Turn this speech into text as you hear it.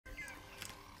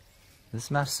This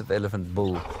massive elephant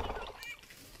bull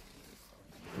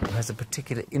has a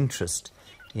particular interest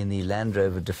in the Land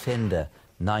Rover Defender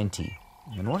 90.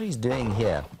 And what he's doing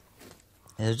here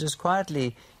is just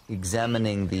quietly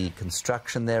examining the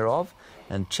construction thereof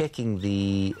and checking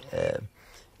the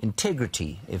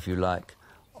integrity, if you like,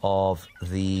 of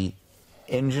the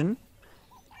engine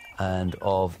and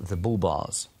of the bull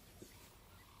bars.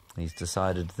 He's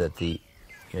decided that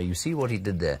you see what he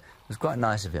did there. It was quite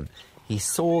nice of him. He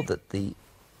saw that the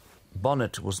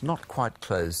bonnet was not quite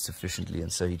closed sufficiently, and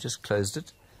so he just closed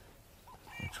it,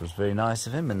 which was very nice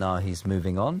of him, and now he's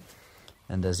moving on.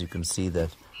 And as you can see,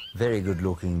 that very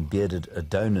good-looking bearded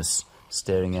Adonis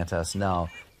staring at us now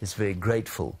is very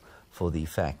grateful for the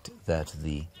fact that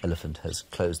the elephant has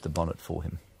closed the bonnet for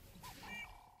him.